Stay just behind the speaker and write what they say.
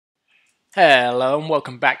Hello and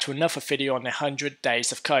welcome back to another video on the 100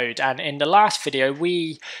 days of code. And in the last video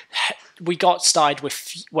we got started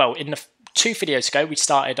with, well, in the 2 videos ago we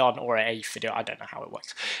started on, or a video, I don't know how it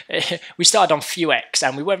works. We started on Vuex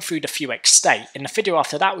and we went through the Vuex state. In the video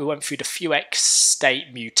after that we went through the Vuex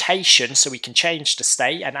state mutation, so we can change the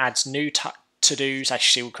state and add new to-dos.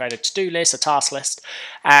 Actually, we'll create a to-do list, a task list,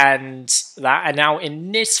 and that. And now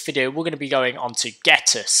in this video we're going to be going on to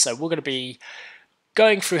getters. So we're going to be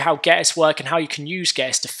going through how getters work and how you can use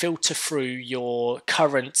getters to filter through your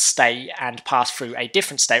current state and pass through a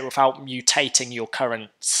different state without mutating your current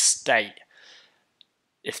state,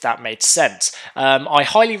 if that made sense. I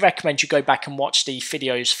highly recommend you go back and watch the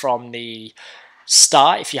videos from the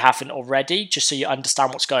start if you haven't already, just so you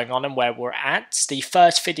understand what's going on and where we're at. The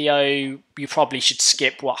first video you probably should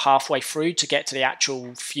skip halfway through to get to the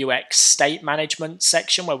actual Vuex state management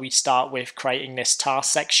section, where we start with creating this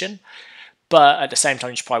task section. But at the same time,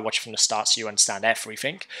 you should probably watch it from the start so you understand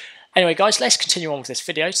everything. Anyway, guys, let's continue on with this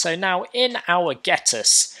video. So now in our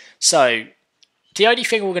getters, so the only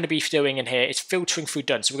thing we're going to be doing in here is filtering through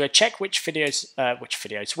done. So we're going to check which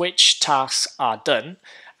tasks are done,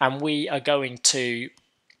 and we're going to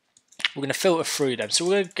filter through them. So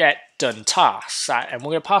we're going to get done tasks, and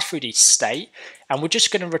we're going to pass through the state, and we're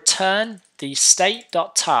just going to return the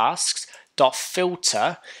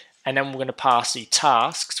state.tasks.filter. And then we're going to pass the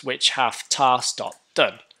tasks which have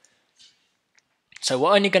task.done. So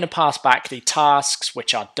we're only going to pass back the tasks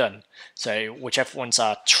which are done, so whichever ones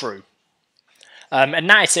are true. And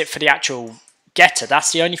that is it for the actual getter.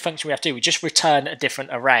 That's the only function we have to do. We just return a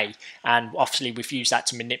different array, and obviously we've used that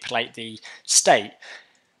to manipulate the state.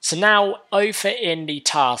 So now over in the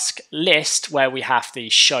task list where we have the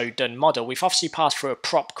show done model, we've obviously passed through a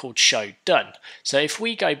prop called show done. So if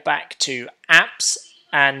we go back to apps,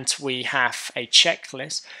 and we have a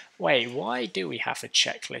checklist. Wait, why do we have a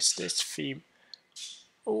checklist? This theme.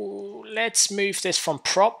 Oh, let's move this from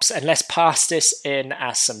props and let's pass this in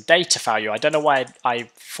as some data value. I don't know why I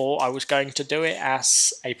thought I was going to do it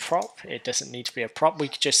as a prop. It doesn't need to be a prop. We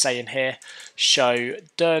could just say in here, show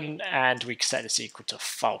done, and we can set this equal to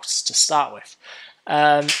false to start with.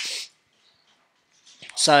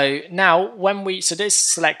 So now so this is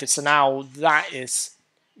selected, so now that is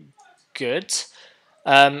good.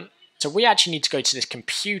 So we actually need to go to this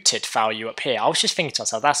computed value up here. I was just thinking to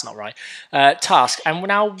myself, that's not right. Task, and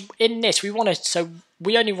now in this we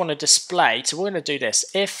only want to display. So we're going to do this.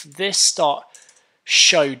 If this dot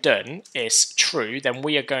show done is true, then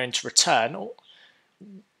we are going to return.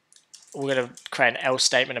 We're going to create an else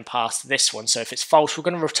statement and pass this one. So if it's false, we're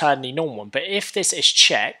going to return the normal one. But if this is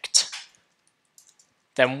checked,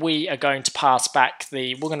 then we are going to pass back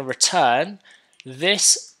we're going to return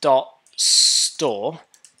this dot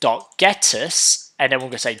store.getters, and then we're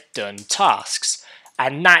going to say done tasks,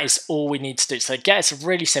 and that is all we need to do. So getters are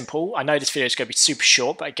really simple. I know this video is going to be super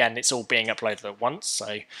short, but again, it's all being uploaded at once,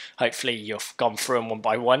 so hopefully you've gone through them one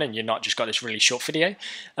by one and you're not just got this really short video.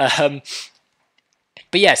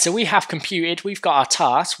 But yeah, so we have computed, we've got our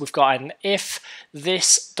task, we've got an if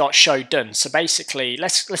this dot show done. So basically,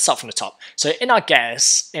 let's start from the top. So in our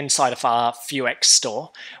getters, inside of our Vuex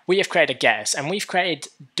store, we have created a getters, and we've created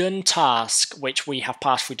done task, which we have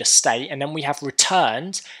passed through the state, and then we have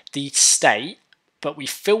returned the state, but we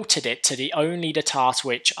filtered it to only the tasks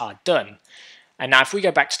which are done. And now if we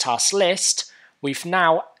go back to task list, we've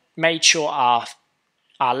now made sure our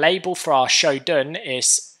label for our show done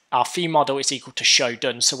is our theme model is equal to show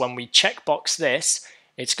done. So when we checkbox this,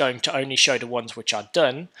 it's going to only show the ones which are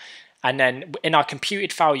done. And then in our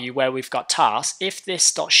computed value where we've got tasks, if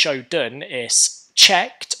this dot show done is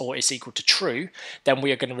checked or is equal to true, then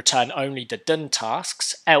we are going to return only the done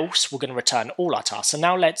tasks. Else we're going to return all our tasks. So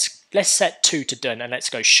now let's set 2 to done and let's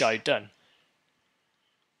go show done.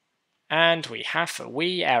 And we have a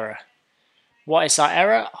wee error. What is our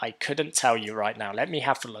error? I couldn't tell you right now. Let me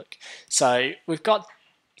have a look. So we've got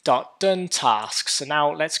 .done tasks. So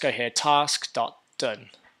now let's go here, task.done.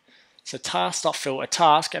 So task.filter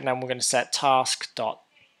task, and then we're going to set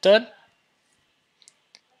task.done.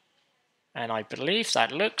 And I believe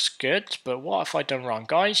that looks good, but what have I done wrong?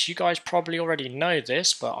 Guys, you guys probably already know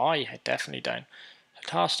this, but I definitely don't.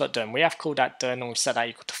 Task.done, we have called that done and we set that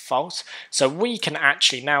equal to false. So we can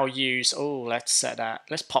actually now use, let's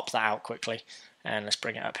pop that out quickly and let's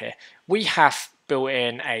bring it up here. We have built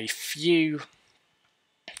in a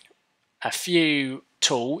Vue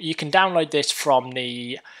tool. You can download this from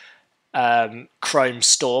the Chrome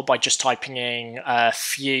store by just typing in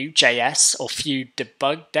Vue JS or Vue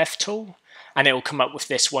debug dev tool, and it will come up with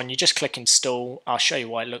this one. You just click install. I'll show you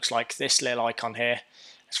what it looks like, this little icon here,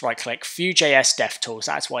 let's right click, Vue JS DevTools,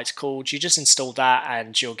 that's what it's called. You just install that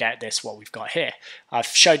and you'll get this, what we've got here. I've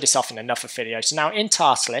showed this off in another video. So now in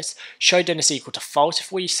task list, show done is equal to false. If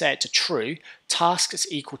we set it to true, task is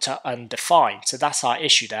equal to undefined. So that's our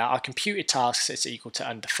issue there. Our computed tasks is equal to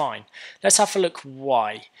undefined. Let's have a look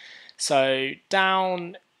why. So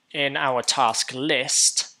down in our task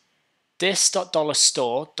list,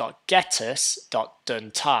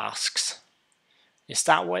 this.$store.getUs.doneTasks. Is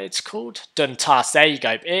that what it's called? Done tasks. There you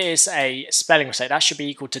go. It is a spelling mistake. That should be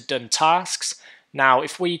equal to done tasks. Now,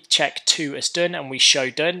 if we check 2 as done and we show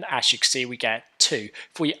done, as you can see, we get 2.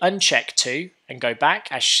 If we uncheck 2 and go back,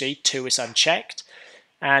 as you see, 2 is unchecked.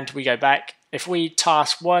 And we go back. If we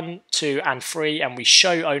task 1, 2, and 3 and we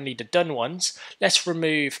show only the done ones, let's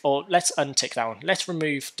remove, or let's untick that one. Let's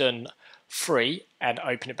remove done 3 and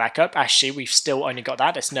open it back up. Actually, we've still only got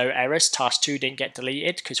that. There's no errors. Task 2 didn't get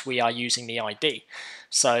deleted because we are using the ID.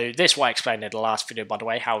 So this is what I explained in the last video, by the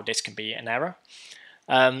way, how this can be an error.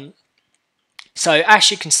 So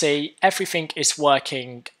as you can see, everything is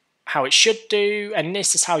working how it should do, and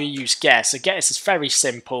this is how you use get. So get is very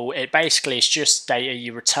simple. It basically is just data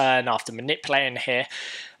you return after manipulating here.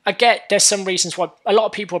 I get there's some reasons why a lot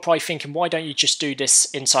of people are probably thinking, why don't you just do this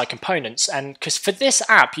inside components? And because for this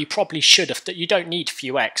app, you probably should have, that you don't need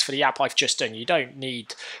Vuex. For the app I've just done, you don't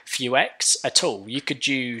need Vuex at all. You could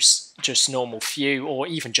use just normal Vue or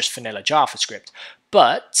even just vanilla JavaScript.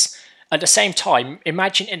 But at the same time,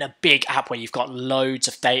 imagine in a big app where you've got loads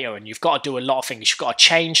of data and you've got to do a lot of things. You've got to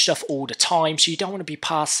change stuff all the time. So you don't want to be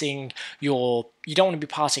passing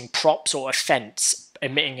props or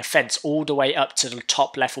emitting offense all the way up to the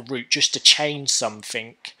top level root just to change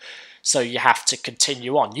something. So you have to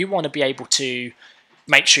continue on. You want to be able to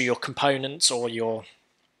make sure your components or your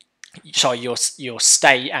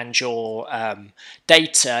state and your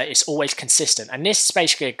data is always consistent, and this is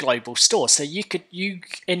basically a global store. So you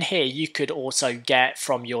could also get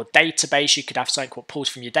from your database. You could have something called pulls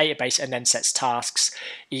from your database and then sets tasks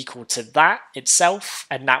equal to that itself,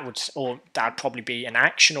 and that would probably be an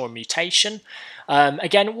action or a mutation.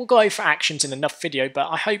 Again, we'll go over actions in another video, but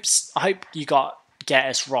I hope you get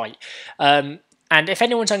us right. And if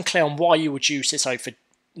anyone's unclear on why you would use this over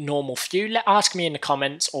normal Vue, ask me in the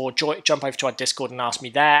comments or jump over to our Discord and ask me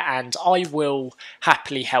there, and I will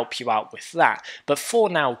happily help you out with that. But for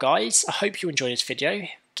now, guys, I hope you enjoyed this video.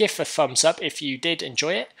 Give a thumbs up if you did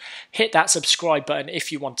enjoy it. Hit that subscribe button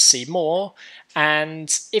if you want to see more.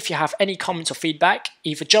 And if you have any comments or feedback,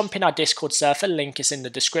 either jump in our Discord server, link is in the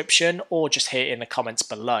description, or just hit it in the comments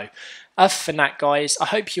below. Other than that, guys, I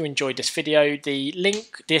hope you enjoyed this video. The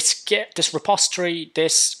link, this repository,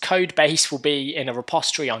 this code base will be in a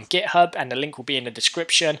repository on GitHub, and the link will be in the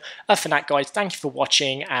description. Other than that, guys, thank you for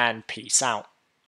watching and peace out.